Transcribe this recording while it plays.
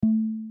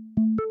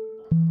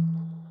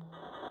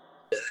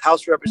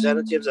House of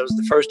Representatives. I was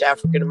the first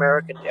African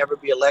American to ever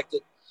be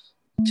elected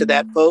to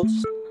that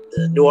post.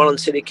 The New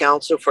Orleans City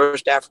Council,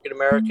 first African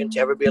American to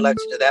ever be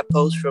elected to that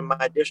post from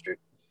my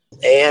district.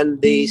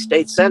 And the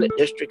State Senate,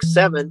 District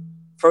 7,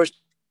 first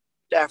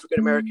African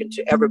American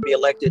to ever be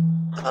elected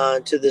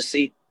to the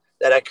seat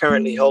that I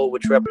currently hold,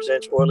 which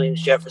represents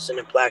Orleans, Jefferson,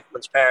 and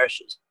Plaquemines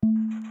parishes.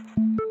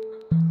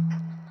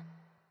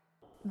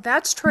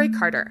 That's Troy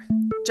Carter.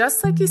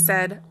 Just like he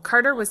said,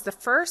 Carter was the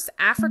first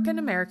African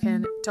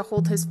American to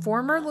hold his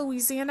former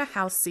Louisiana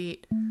House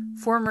seat,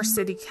 former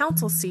City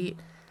Council seat,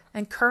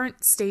 and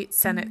current State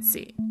Senate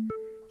seat.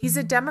 He's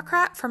a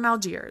Democrat from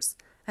Algiers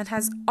and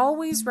has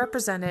always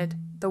represented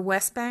the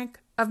West Bank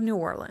of New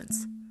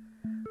Orleans.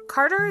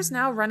 Carter is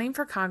now running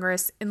for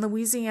Congress in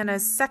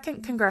Louisiana's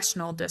 2nd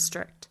Congressional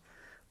District.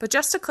 But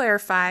just to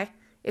clarify,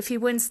 if he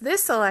wins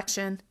this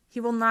election,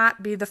 he will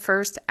not be the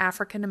first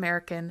African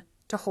American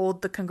to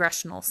hold the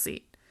congressional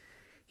seat.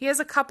 He has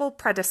a couple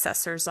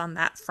predecessors on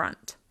that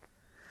front.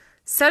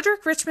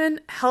 Cedric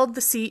Richmond held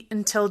the seat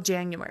until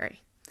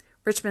January.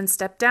 Richmond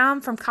stepped down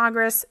from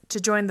Congress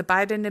to join the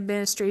Biden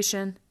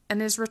administration,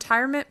 and his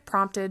retirement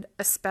prompted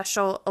a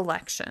special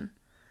election.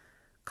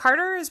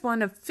 Carter is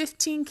one of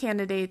 15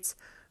 candidates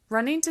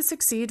running to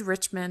succeed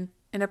Richmond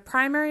in a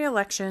primary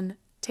election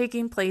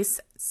taking place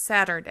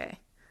Saturday.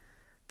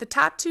 The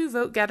top 2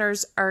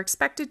 vote-getters are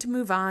expected to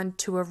move on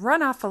to a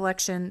runoff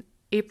election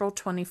April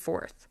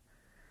 24th.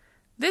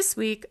 This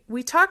week,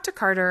 we talked to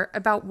Carter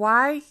about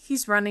why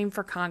he's running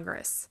for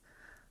Congress.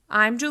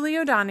 I'm Julie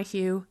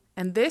O'Donoghue,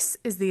 and this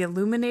is the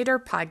Illuminator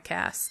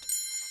podcast.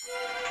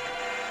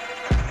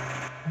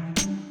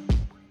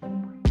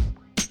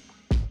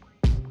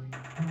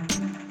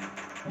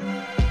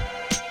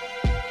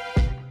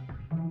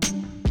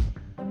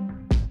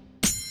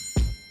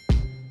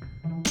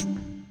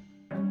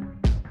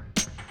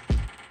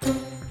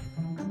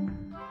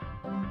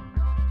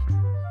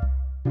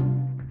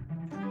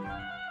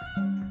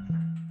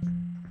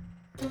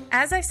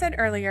 As I said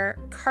earlier,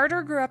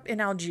 Carter grew up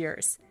in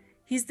Algiers.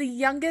 He's the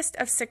youngest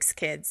of 6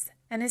 kids,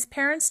 and his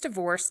parents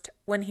divorced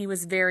when he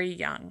was very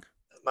young.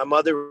 My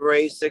mother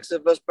raised 6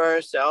 of us by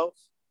herself.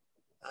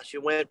 She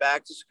went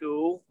back to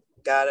school,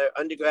 got an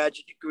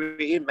undergraduate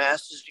degree and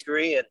master's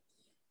degree,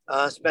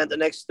 and spent the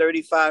next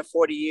 35,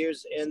 40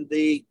 years in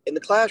the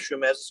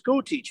classroom as a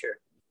school teacher.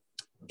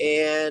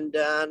 And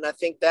I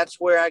think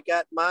that's where I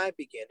got my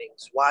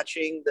beginnings,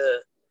 watching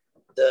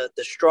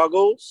the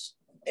struggles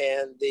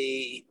and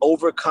the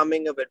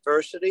overcoming of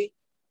adversity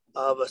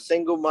of a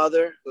single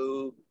mother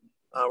who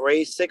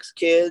raised 6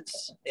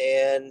 kids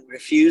and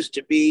refused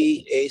to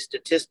be a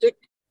statistic.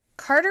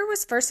 Carter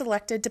was first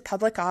elected to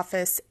public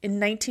office in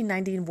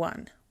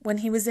 1991 when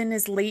he was in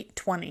his late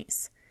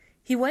 20s.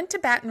 He went to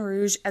Baton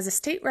Rouge as a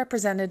state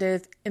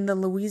representative in the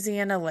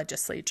Louisiana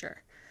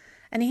legislature,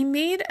 and he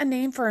made a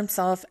name for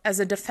himself as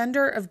a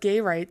defender of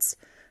gay rights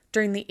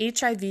during the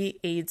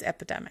HIV/AIDS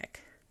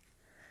epidemic.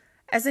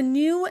 As a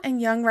new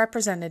and young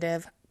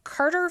representative,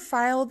 Carter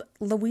filed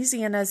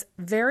Louisiana's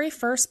very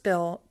first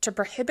bill to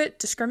prohibit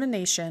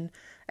discrimination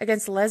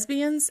against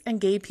lesbians and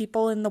gay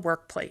people in the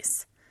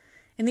workplace.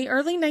 In the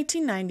early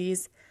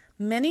 1990s,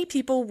 many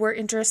people were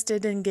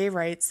interested in gay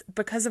rights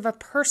because of a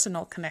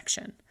personal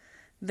connection.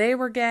 They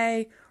were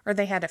gay, or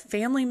they had a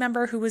family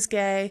member who was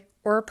gay,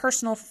 or a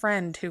personal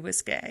friend who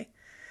was gay.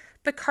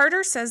 But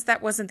Carter says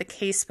that wasn't the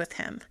case with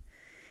him.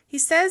 He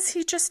says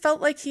he just felt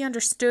like he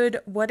understood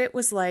what it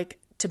was like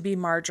to be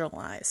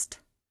marginalized.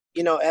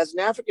 You know, as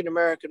an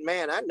African-American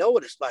man, I know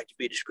what it's like to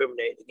be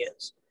discriminated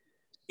against.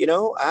 You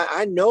know,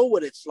 I know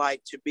what it's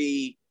like to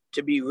be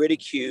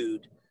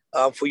ridiculed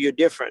for your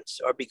difference,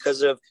 or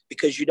because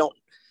you don't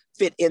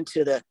fit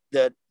into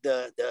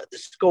the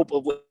scope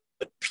of what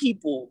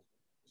people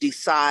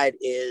decide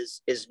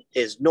is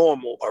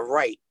normal or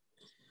right.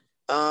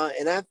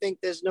 And I think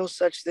there's no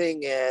such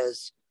thing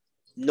as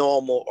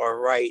normal or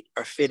right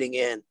or fitting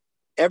in.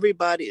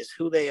 Everybody is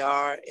who they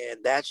are,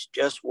 and that's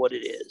just what it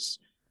is.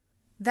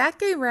 That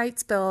gay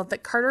rights bill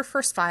that Carter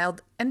first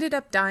filed ended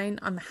up dying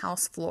on the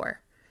House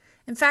floor.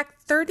 In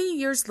fact, 30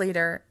 years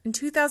later, in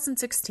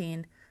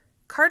 2016,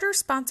 Carter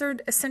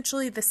sponsored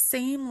essentially the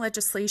same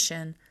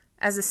legislation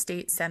as a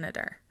state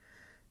senator.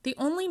 The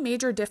only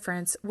major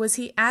difference was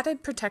he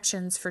added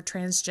protections for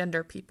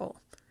transgender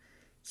people.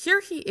 Here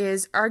he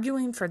is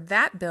arguing for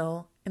that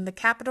bill in the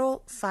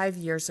Capitol 5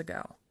 years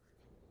ago.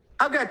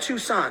 I've got 2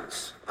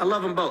 sons. I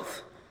love them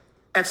both.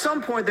 At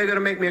some point, they're going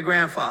to make me a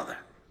grandfather.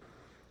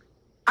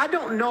 I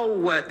don't know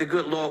what the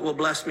good Lord will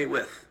bless me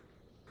with,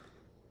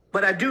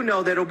 but I do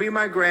know that it'll be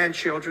my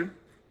grandchildren.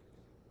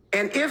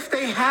 And if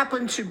they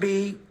happen to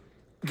be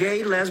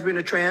gay, lesbian,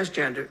 or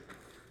transgender,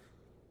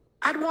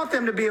 I'd want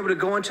them to be able to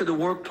go into the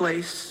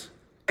workplace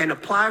and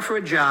apply for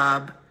a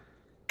job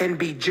and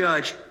be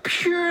judged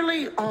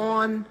purely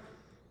on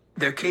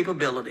their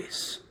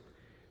capabilities,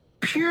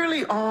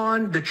 purely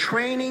on the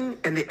training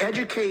and the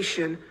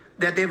education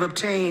that they've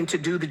obtained to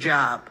do the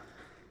job,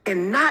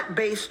 and not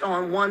based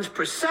on one's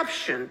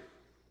perception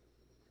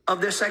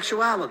of their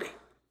sexuality.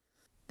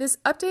 This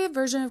updated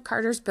version of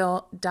Carter's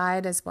bill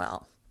died as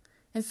well.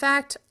 In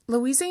fact,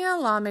 Louisiana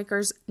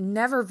lawmakers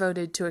never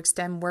voted to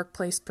extend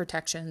workplace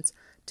protections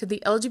to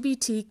the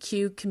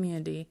LGBTQ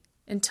community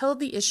until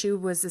the issue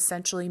was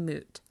essentially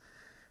moot.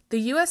 The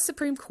U.S.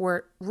 Supreme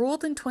Court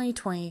ruled in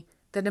 2020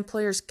 that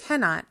employers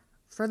cannot,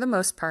 for the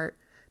most part,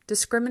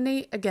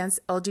 discriminate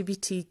against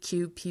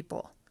LGBTQ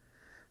people.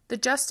 The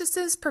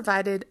justices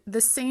provided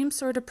the same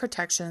sort of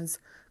protections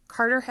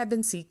Carter had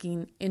been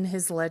seeking in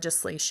his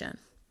legislation.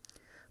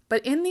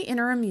 But in the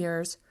interim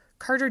years,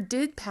 Carter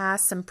did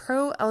pass some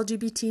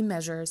pro-LGBT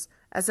measures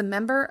as a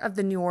member of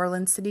the New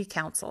Orleans City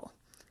Council.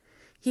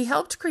 He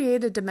helped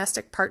create a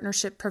domestic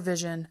partnership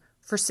provision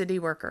for city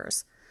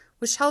workers,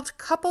 which helped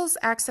couples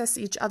access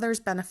each other's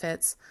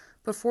benefits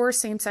before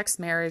same-sex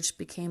marriage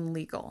became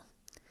legal.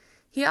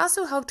 He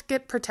also helped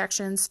get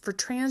protections for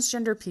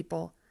transgender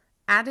people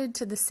added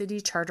to the city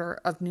charter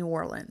of New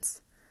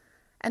Orleans.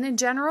 And in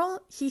general,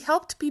 he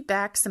helped beat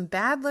back some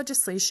bad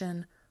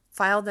legislation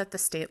filed at the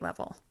state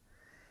level.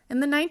 In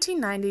the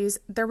 1990s,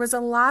 there was a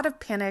lot of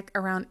panic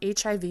around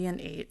HIV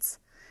and AIDS.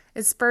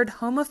 It spurred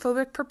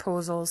homophobic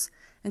proposals,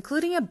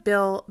 including a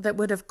bill that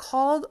would have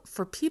called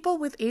for people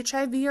with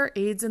HIV or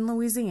AIDS in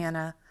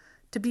Louisiana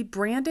to be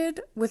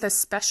branded with a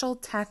special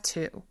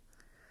tattoo.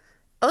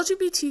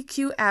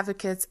 LGBTQ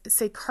advocates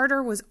say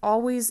Carter was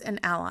always an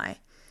ally,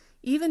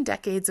 even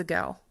decades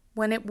ago,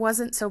 when it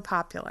wasn't so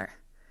popular.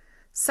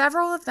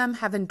 Several of them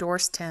have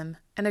endorsed him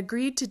and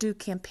agreed to do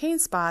campaign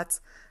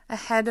spots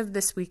ahead of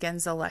this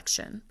weekend's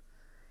election.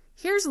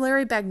 Here's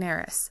Larry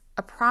Bagneris,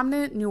 a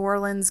prominent New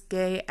Orleans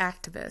gay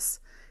activist,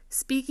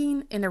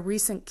 speaking in a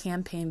recent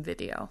campaign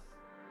video.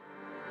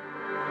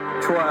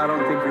 Troy, I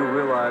don't think you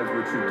realize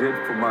what you did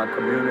for my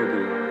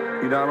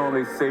community. You not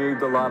only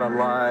saved a lot of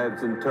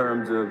lives in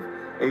terms of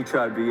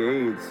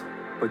HIV/AIDS,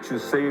 but you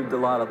saved a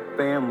lot of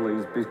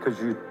families because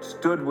you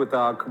stood with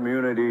our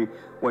community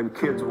when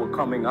kids were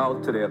coming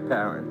out to their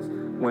parents,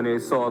 when they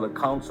saw the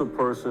council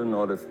person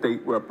or the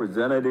state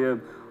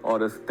representative or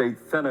the state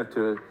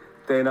senator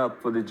stand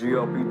up for the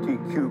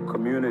LGBTQ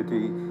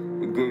community.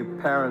 It gave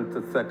parents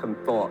a second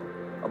thought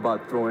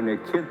about throwing their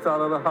kids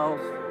out of the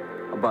house,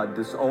 about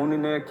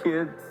disowning their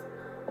kids,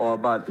 or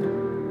about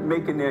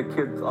making their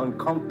kids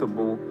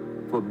uncomfortable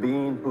for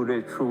being who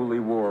they truly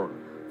were.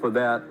 For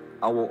that,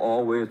 I will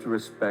always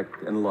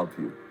respect and love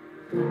you.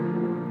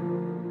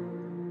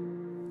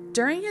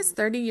 During his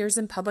 30 years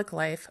in public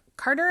life,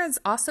 Carter has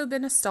also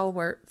been a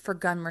stalwart for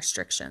gun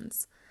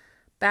restrictions.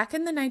 Back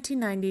in the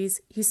 1990s,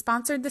 he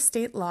sponsored the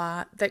state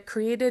law that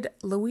created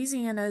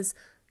Louisiana's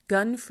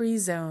gun-free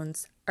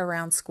zones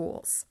around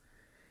schools.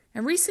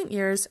 In recent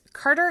years,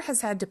 Carter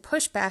has had to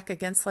push back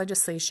against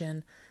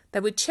legislation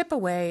that would chip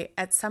away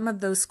at some of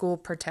those school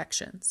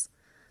protections.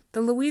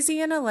 The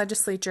Louisiana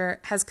legislature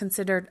has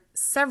considered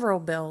several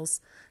bills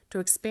to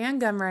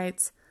expand gun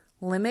rights,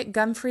 limit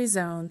gun-free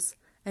zones,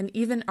 and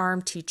even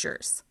arm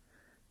teachers.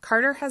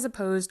 Carter has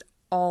opposed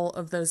all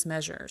of those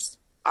measures.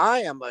 I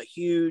am a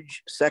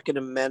huge Second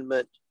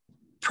Amendment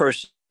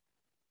person,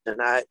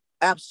 and I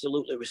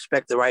absolutely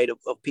respect the right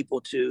of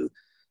people to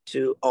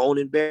own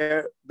and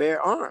bear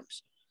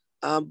arms.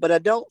 But I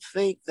don't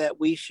think that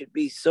we should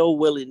be so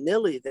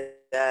willy-nilly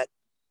that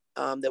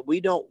we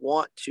don't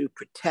want to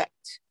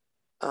protect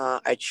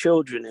our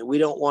children, and we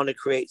don't want to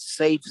create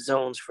safe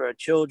zones for our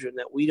children,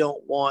 that we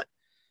don't want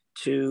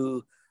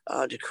to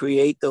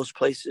create those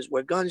places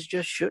where guns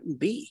just shouldn't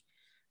be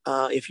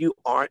if you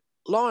aren't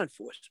law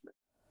enforcement.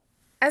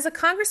 As a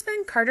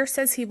congressman, Carter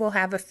says he will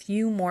have a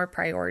few more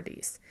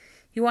priorities.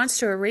 He wants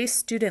to erase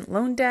student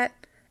loan debt,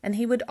 and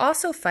he would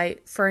also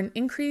fight for an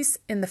increase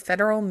in the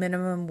federal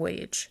minimum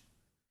wage.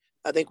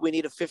 I think we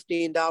need a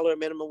 $15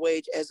 minimum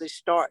wage as a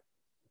start,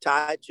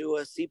 tied to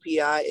a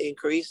CPI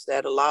increase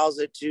that allows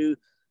it to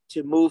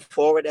move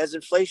forward as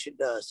inflation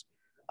does.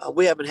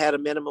 We haven't had a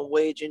minimum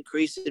wage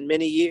increase in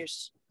many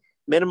years.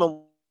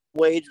 Minimum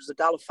wage was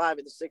 $1.05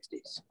 in the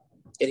 60s.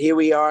 And here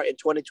we are in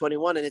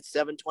 2021 and it's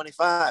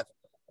 $7.25.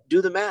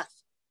 Do the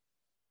math.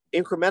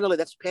 Incrementally,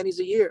 that's pennies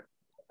a year.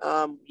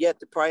 Yet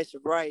the price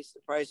of rice,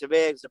 the price of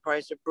eggs, the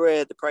price of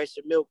bread, the price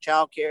of milk,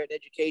 childcare, and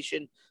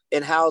education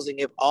and housing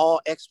have all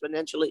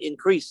exponentially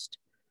increased.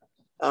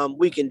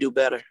 We can do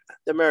better.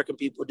 The American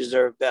people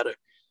deserve better.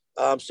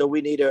 So we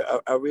need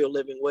a real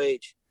living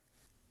wage.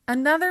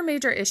 Another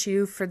major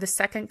issue for the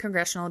 2nd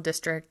Congressional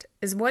District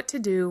is what to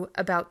do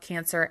about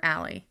Cancer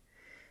Alley.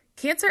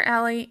 Cancer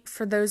Alley,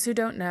 for those who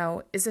don't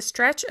know, is a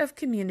stretch of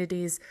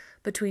communities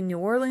between New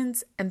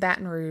Orleans and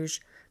Baton Rouge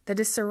that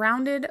is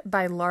surrounded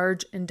by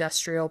large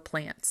industrial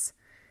plants.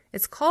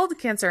 It's called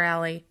Cancer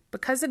Alley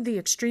because of the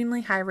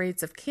extremely high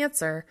rates of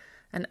cancer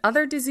and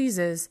other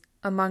diseases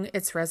among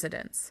its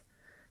residents.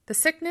 The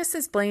sickness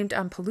is blamed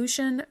on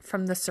pollution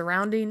from the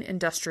surrounding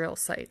industrial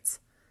sites.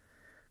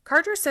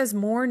 Carter says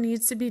more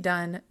needs to be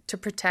done to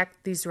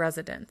protect these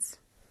residents.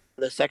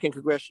 The 2nd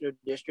Congressional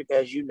District,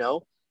 as you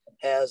know,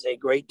 has a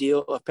great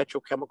deal of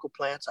petrochemical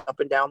plants up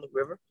and down the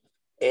river,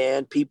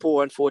 and people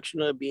are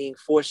unfortunately being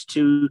forced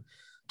to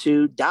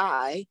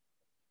die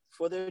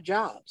for their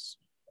jobs.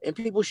 And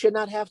people should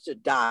not have to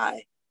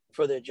die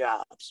for their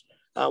jobs.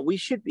 we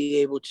should be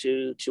able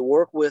to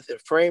work with a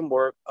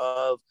framework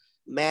of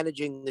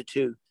managing the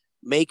two,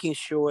 making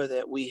sure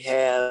that we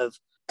have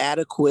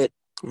adequate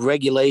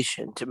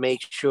regulation to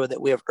make sure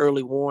that we have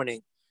early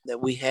warning, that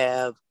we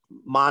have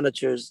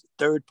monitors,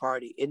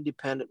 third-party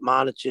independent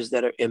monitors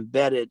that are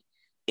embedded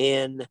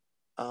in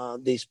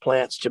these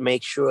plants to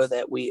make sure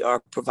that we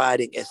are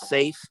providing an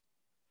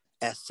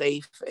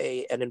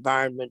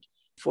environment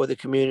for the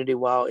community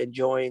while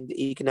enjoying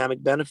the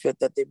economic benefit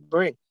that they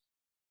bring.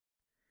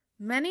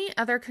 Many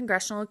other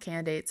congressional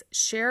candidates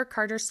share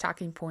Carter's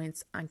talking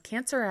points on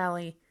Cancer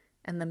Alley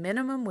and the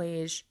minimum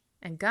wage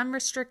and gun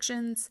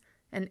restrictions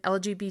and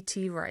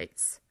LGBT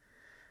rights.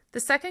 The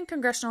 2nd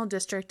Congressional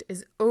District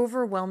is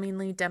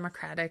overwhelmingly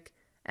Democratic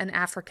and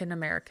African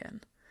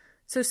American,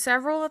 so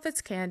several of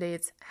its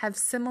candidates have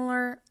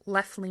similar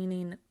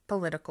left-leaning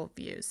political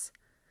views.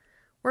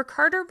 Where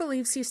Carter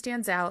believes he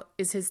stands out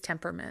is his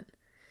temperament.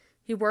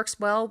 He works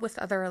well with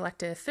other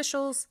elected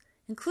officials,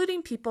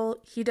 including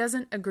people he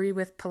doesn't agree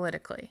with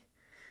politically.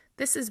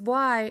 This is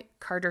why,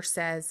 Carter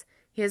says,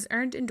 he has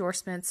earned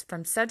endorsements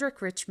from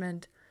Cedric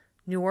Richmond,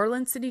 New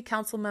Orleans City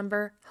Council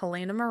member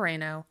Helena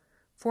Moreno,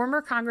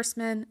 former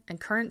Congressman and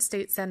current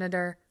state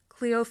senator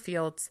Cleo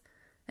Fields,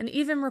 and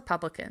even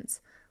Republicans,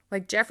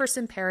 like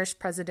Jefferson Parish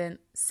President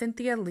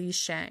Cynthia Lee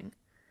Shang.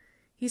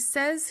 He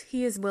says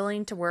he is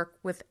willing to work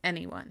with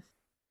anyone.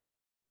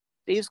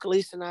 Steve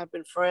Scalise and I have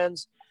been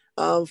friends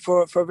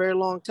for a very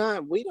long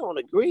time. We don't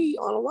agree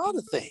on a lot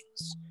of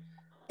things,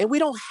 and we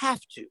don't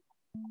have to,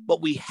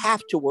 but we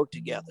have to work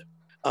together.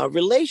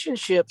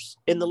 Relationships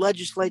in the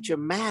legislature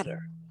matter.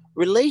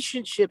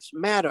 Relationships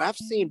matter. I've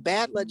seen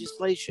bad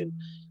legislation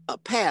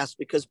pass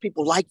because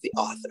people like the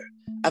author.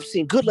 I've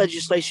seen good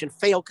legislation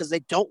fail because they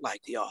don't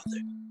like the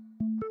author.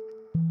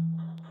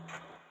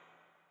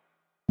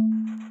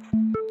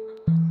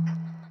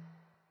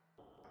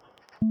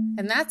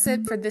 And that's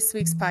it for this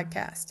week's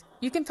podcast.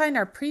 You can find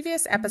our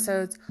previous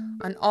episodes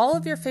on all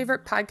of your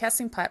favorite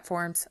podcasting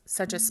platforms,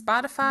 such as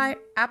Spotify,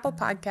 Apple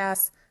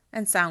Podcasts,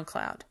 and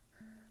SoundCloud.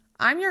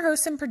 I'm your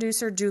host and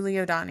producer, Julie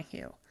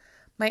O'Donoghue.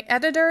 My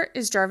editor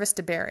is Jarvis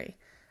DeBerry,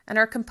 and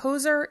our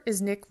composer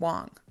is Nick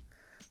Wong.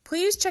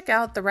 Please check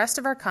out the rest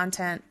of our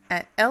content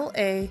at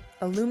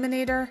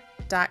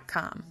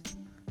lailluminator.com.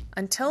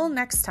 Until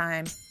next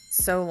time,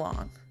 so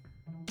long.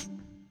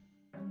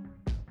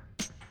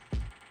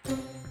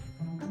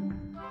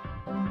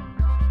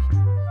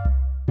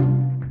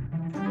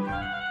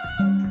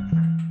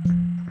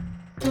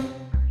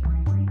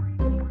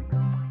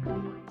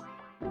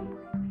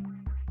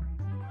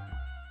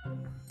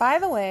 By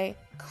the way,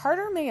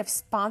 Carter may have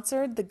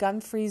sponsored the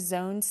gun-free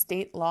zone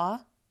state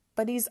law,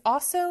 but he's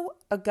also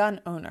a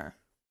gun owner.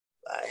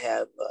 I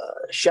have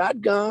a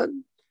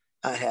shotgun.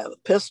 I have a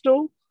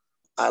pistol.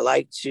 I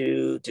like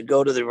to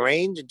go to the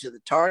range and to the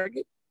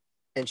target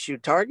and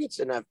shoot targets.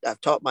 And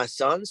I've taught my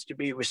sons to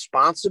be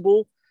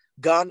responsible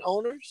gun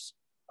owners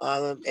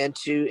and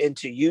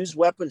to use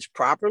weapons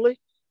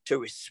properly, to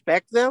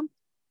respect them,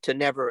 to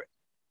never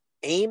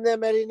aim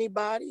them at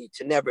anybody,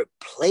 to never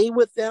play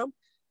with them,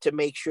 to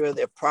make sure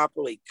they're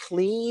properly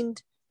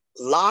cleaned,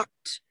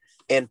 locked,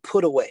 and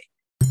put away.